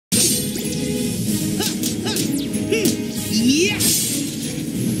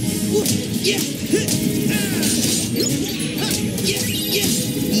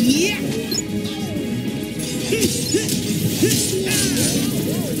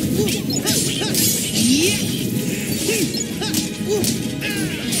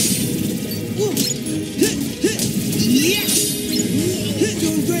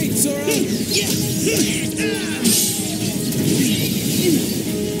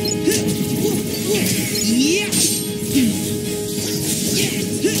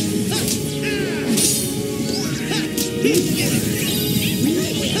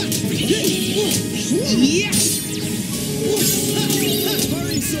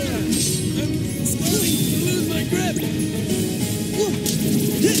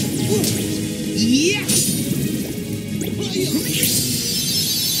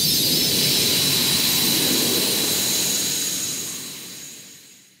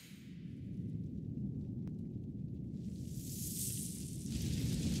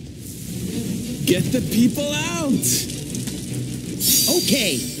Get the people out!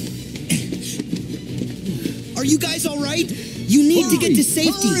 Okay. Are you guys all right? You need to get to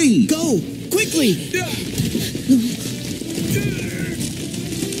safety. Hurry! Go, quickly!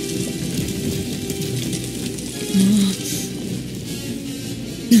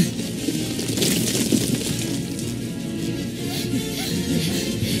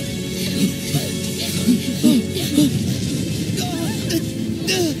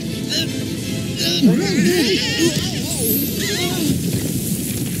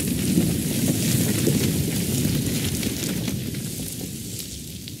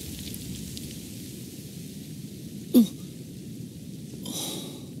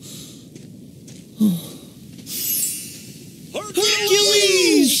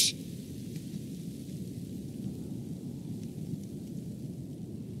 Hercules!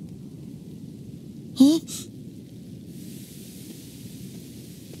 Huh?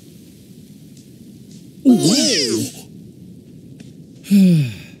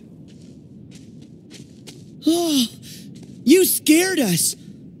 Oh, you scared us.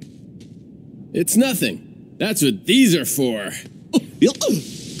 It's nothing. That's what these are for.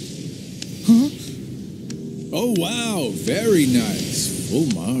 Huh? Oh, wow. Very nice. Full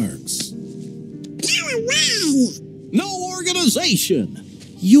marks. Go away! No organization.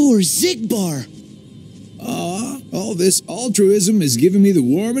 You're Zigbar. All this altruism is giving me the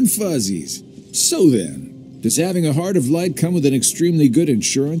warm and fuzzies. So then, does having a heart of light come with an extremely good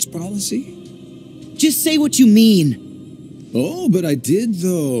insurance policy? Just say what you mean. Oh, but I did,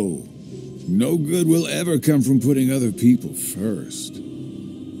 though. No good will ever come from putting other people first.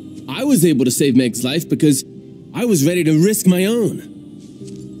 I was able to save Meg's life because I was ready to risk my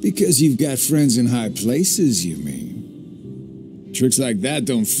own. Because you've got friends in high places, you mean? Tricks like that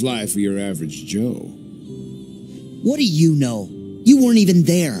don't fly for your average Joe. What do you know? You weren't even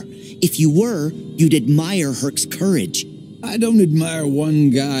there. If you were, you'd admire Herc's courage. I don't admire one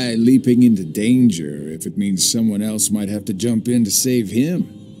guy leaping into danger if it means someone else might have to jump in to save him.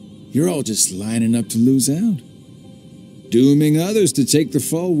 You're all just lining up to lose out. Dooming others to take the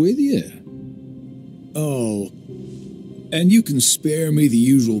fall with you. Oh, and you can spare me the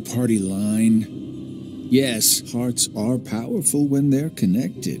usual party line. Yes, hearts are powerful when they're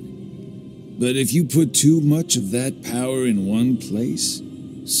connected. But if you put too much of that power in one place,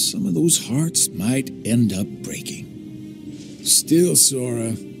 some of those hearts might end up breaking. Still,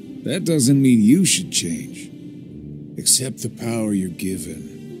 Sora, that doesn't mean you should change. Accept the power you're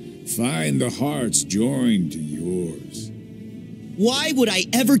given. Find the hearts joined to yours. Why would I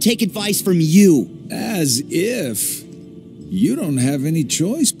ever take advice from you? As if. You don't have any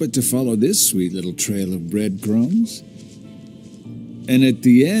choice but to follow this sweet little trail of breadcrumbs. And at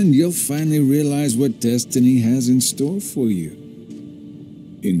the end, you'll finally realize what destiny has in store for you.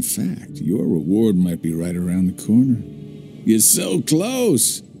 In fact, your reward might be right around the corner. You're so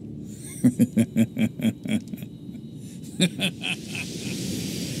close.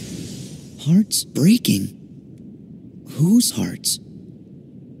 Hearts breaking? Whose hearts?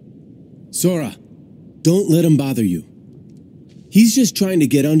 Sora, don't let him bother you. He's just trying to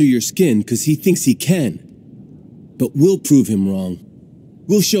get under your skin because he thinks he can. But we'll prove him wrong.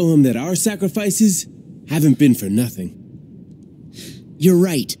 We'll show him that our sacrifices haven't been for nothing. You're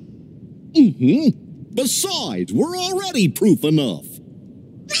right. Besides, we're already proof enough.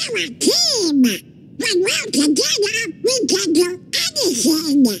 We're a team! When we're together, we can do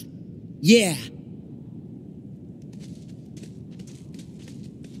anything! Yeah.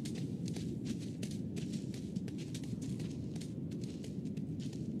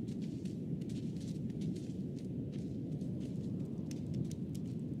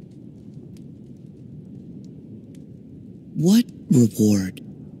 What reward?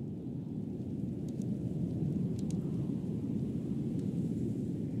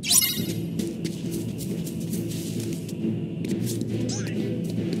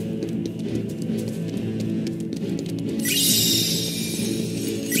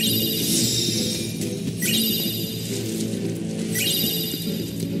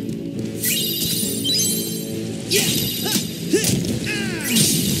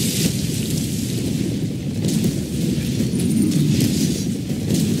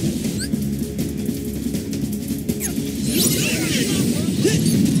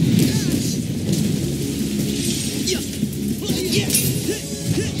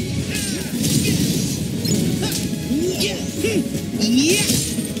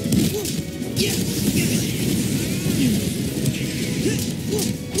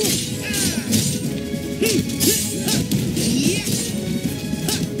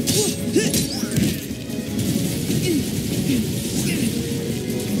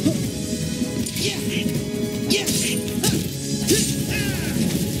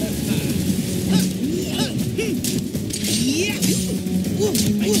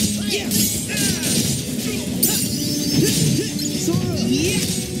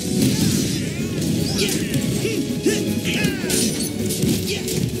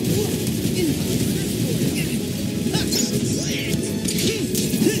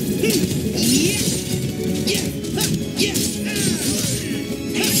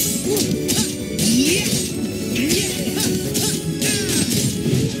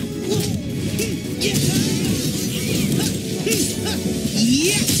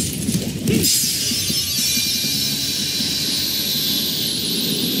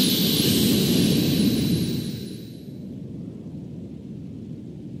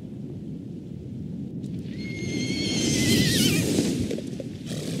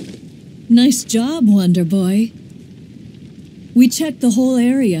 Nice job, Wonder Boy. We checked the whole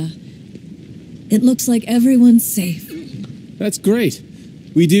area. It looks like everyone's safe. That's great.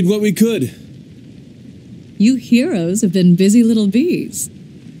 We did what we could. You heroes have been busy little bees.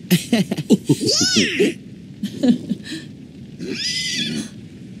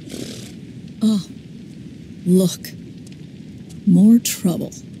 Oh, look. More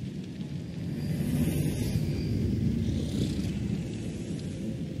trouble.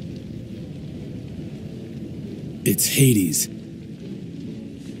 It's Hades.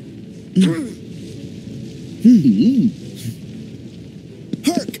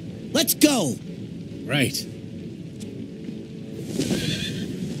 Herc, let's go. Right.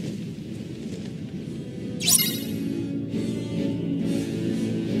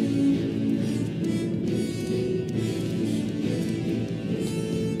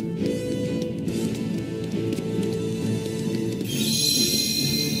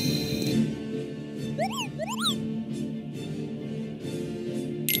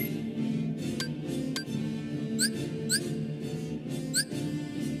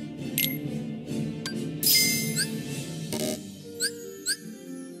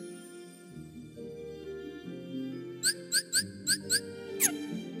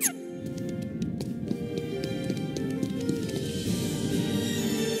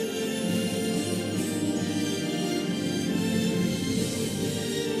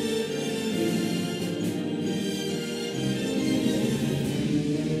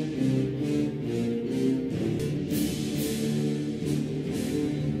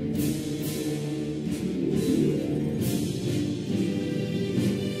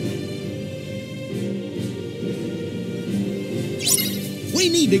 We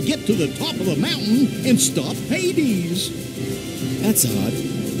need to get to the top of the mountain and stop Hades. That's odd.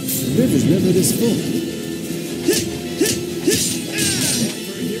 The river's never this full.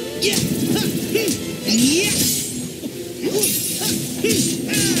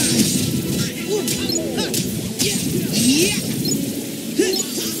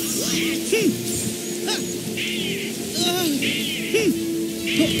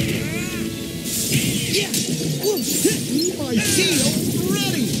 My shield's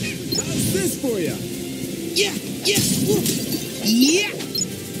ready. How's this for you?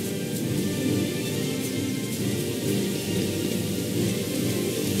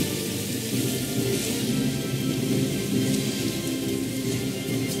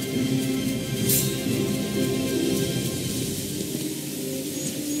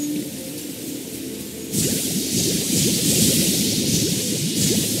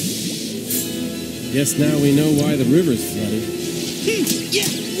 Guess now we know why the river's flooded. Yeah.